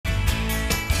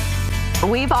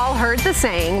We've all heard the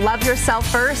saying, love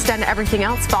yourself first and everything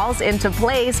else falls into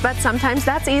place, but sometimes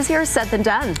that's easier said than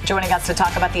done. Joining us to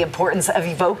talk about the importance of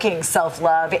evoking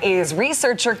self-love is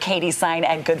researcher Katy Sine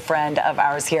and good friend of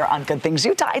ours here on Good Things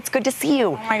Utah. It's good to see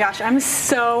you. Oh my gosh, I'm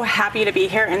so happy to be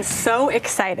here and so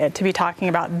excited to be talking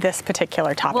about this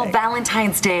particular topic. Well,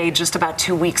 Valentine's Day just about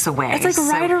 2 weeks away. It's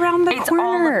like right around the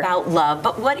corner. It's all about love,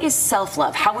 but what is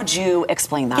self-love? How would you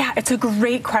explain that? Yeah, it's a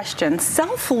great question.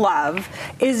 Self-love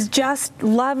is just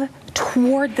love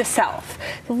toward the self.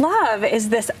 Love is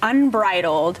this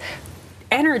unbridled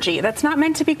energy that's not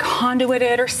meant to be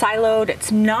conduited or siloed.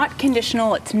 It's not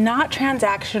conditional. It's not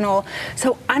transactional.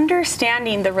 So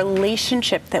understanding the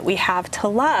relationship that we have to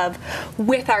love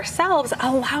with ourselves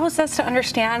allows us to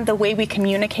understand the way we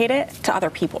communicate it to other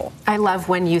people. I love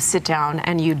when you sit down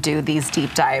and you do these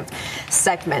deep dive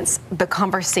segments. The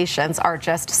conversations are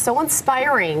just so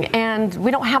inspiring and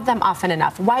we don't have them often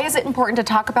enough. Why is it important to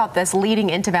talk about this leading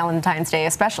into Valentine's Day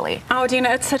especially? Oh,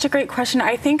 Dina, it's such a great question.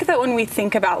 I think that when we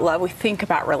think about love, we think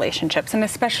about relationships, and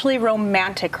especially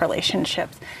romantic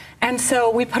relationships. And so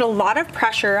we put a lot of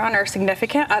pressure on our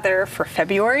significant other for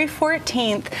February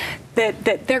 14th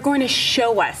that they're going to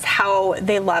show us how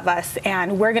they love us,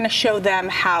 and we're going to show them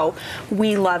how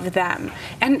we love them.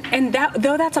 And that,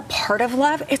 though that's a part of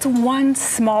love, it's one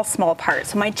small part.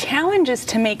 So my challenge is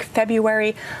to make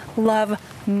February Love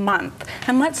Month.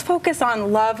 And let's focus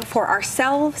on love for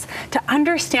ourselves, to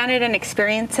understand it and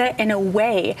experience it in a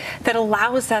way that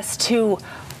allows us to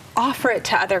offer it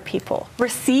to other people,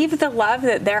 receive the love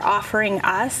that they're offering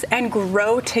us, and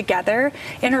grow together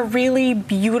in a really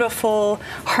beautiful,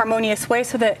 harmonious way,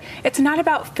 so that it's not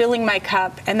about filling my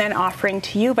cup and then offering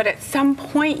to you, but at some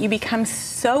point you become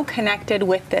so connected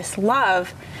with this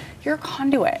love, you're a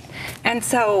conduit. And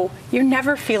so you're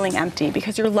never feeling empty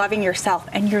because you're loving yourself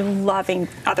and you're loving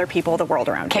other people, the world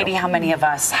around you. Katy, how many of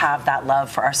us have that love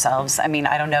for ourselves? I mean,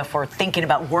 I don't know if we're thinking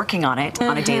about working on it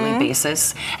on a daily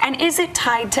basis. And is it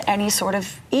tied to any sort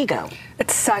of ego?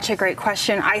 It's such a great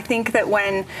question. I think that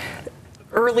when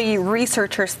early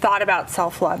researchers thought about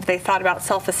self-love, they thought about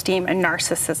self-esteem and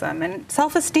narcissism. And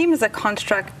self-esteem is a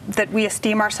construct that we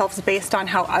esteem ourselves based on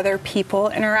how other people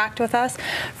interact with us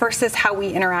versus how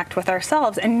we interact with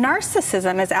ourselves. And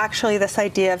narcissism is actually this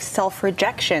idea of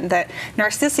self-rejection, that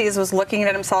Narcissus was looking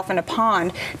at himself in a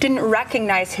pond, didn't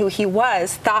recognize who he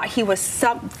was, thought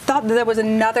that there was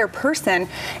another person.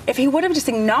 If he would have just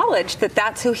acknowledged that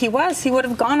that's who he was, he would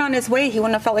have gone on his way. He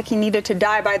wouldn't have felt like he needed to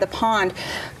die by the pond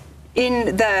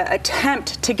in the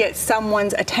attempt to get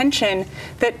someone's attention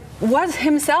that was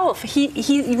himself.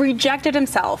 He rejected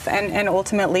himself and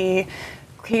ultimately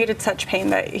created such pain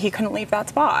that he couldn't leave that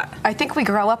spot. I think we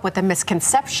grow up with a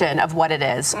misconception of what it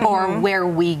is or where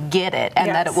we get it, and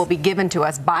that it will be given to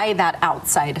us by that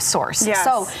outside source. Yes.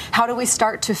 So how do we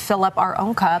start to fill up our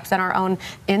own cups and our own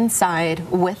inside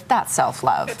with that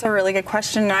self-love? It's a really good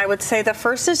question. I would say the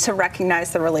first is to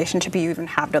recognize the relationship you even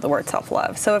have to the word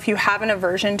self-love. So if you have an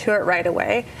aversion to it right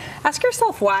away, ask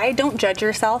yourself why. Don't judge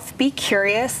yourself. Be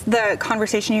curious. The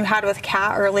conversation you had with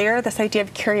Kat earlier, this idea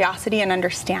of curiosity and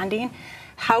understanding.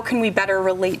 How can we better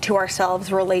relate to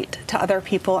ourselves, relate to other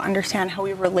people, understand how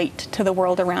we relate to the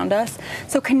world around us?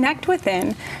 So connect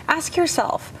within. Ask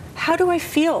yourself, how do I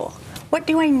feel? What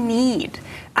do I need?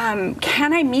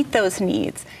 Can I meet those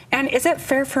needs? And is it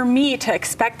fair for me to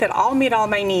expect that I'll meet all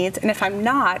my needs? And if I'm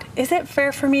not, is it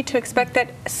fair for me to expect that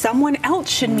someone else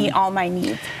should meet all my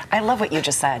needs? I love what you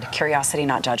just said. Curiosity,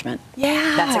 not judgment.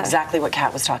 Yeah. That's exactly what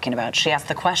Kat was talking about. She asked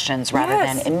the questions rather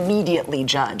than immediately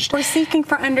judged. We're seeking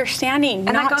for understanding,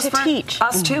 And not that goes to for teach.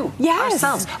 us too. Yes.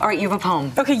 Ourselves. All right, you have a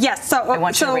poem. Okay, yes. So I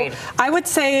want you to read. I would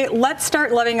say let's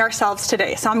start loving ourselves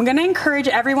today. So I'm going to encourage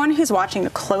everyone who's watching to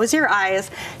close your eyes,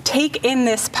 take in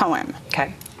this poem.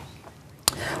 Okay.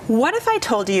 What if I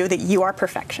told you that you are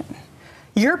perfection?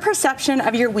 Your perception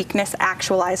of your weakness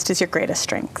actualized as your greatest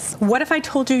strengths. What if I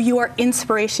told you you are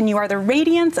inspiration, you are the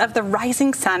radiance of the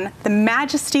rising sun, the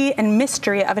majesty and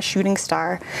mystery of a shooting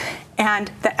star,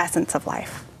 and the essence of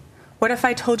life? What if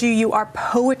I told you you are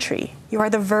poetry? You are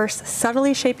the verse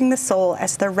subtly shaping the soul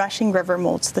as the rushing river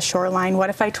molds the shoreline.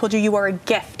 What if I told you you are a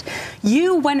gift?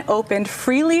 You, when opened,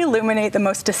 freely illuminate the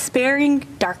most despairing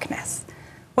darkness.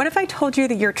 What if I told you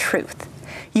that you're truth?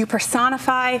 You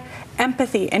personify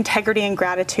empathy, integrity, and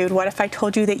gratitude. What if I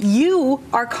told you that you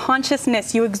are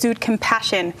consciousness? You exude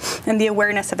compassion and the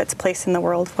awareness of its place in the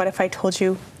world. What if I told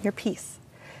you you're peace?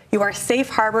 You are a safe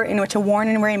harbor in which a worn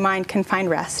and weary mind can find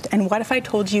rest. And what if I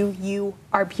told you you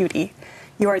are beauty?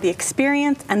 You are the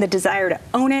experience and the desire to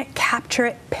own it, capture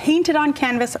it, paint it on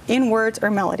canvas in words or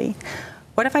melody.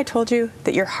 What if I told you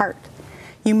that your heart?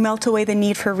 You melt away the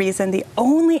need for reason, the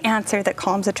only answer that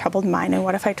calms a troubled mind. And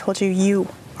what if I told you you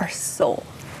are soul?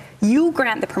 You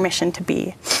grant the permission to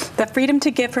be, the freedom to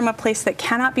give from a place that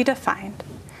cannot be defined.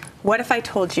 What if I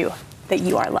told you that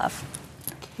you are love?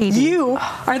 Katy. You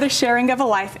are the sharing of a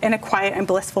life in a quiet and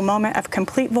blissful moment of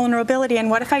complete vulnerability. And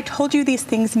what if I told you these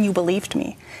things and you believed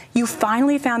me? You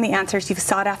finally found the answers you've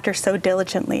sought after so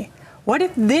diligently. What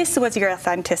if this was your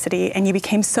authenticity and you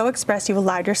became so expressed you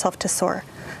allowed yourself to soar?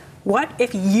 What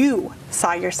if you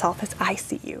saw yourself as I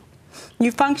see you?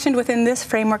 You functioned within this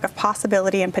framework of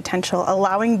possibility and potential,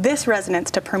 allowing this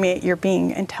resonance to permeate your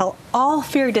being until all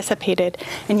fear dissipated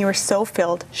and you were so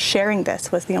filled, sharing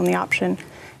this was the only option.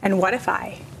 And what if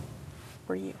I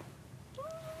were you?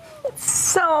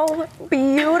 So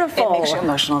beautiful. It makes you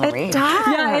emotional to read. It does.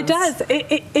 Yeah, it does.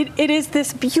 It is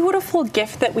this beautiful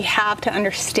gift that we have to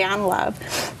understand love,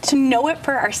 to know it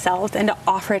for ourselves and to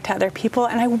offer it to other people.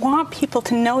 And I want people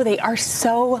to know they are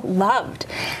so loved.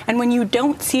 And when you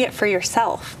don't see it for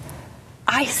yourself,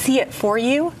 I see it for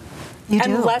you.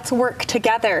 And let's work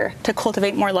together to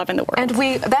cultivate more love in the world. And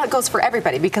that goes for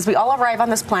everybody, because we all arrive on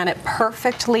this planet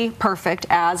perfectly perfect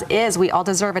as is. We all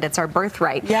deserve it. It's our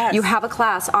birthright. Yes. You have a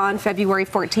class on February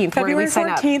 14th. Where do we sign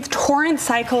up? February 14th, Torrent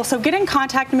Cycle. So get in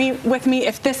contact with me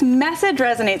if this message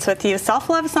resonates with you.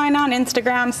 Self-Love Sine on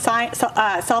Instagram,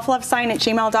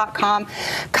 selflovesine@gmail.com.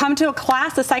 Come to a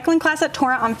class, a cycling class at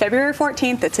Torrent on February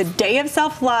 14th. It's a day of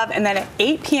self-love. And then at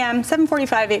 8 p.m.,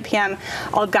 7:45, 8 p.m.,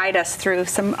 I'll guide us through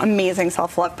some amazing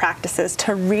self-love practices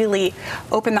to really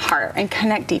open the heart and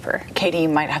connect deeper. Katy, you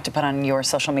might have to put on your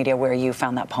social media where you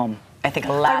found that poem. I think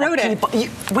a lot of people.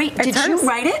 Wait, did you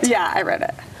write it? Yeah, I wrote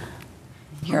it.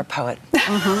 You're a poet.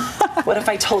 What if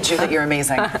I told you that you're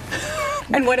amazing?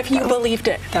 And what if you believed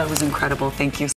it? That was incredible. Thank you.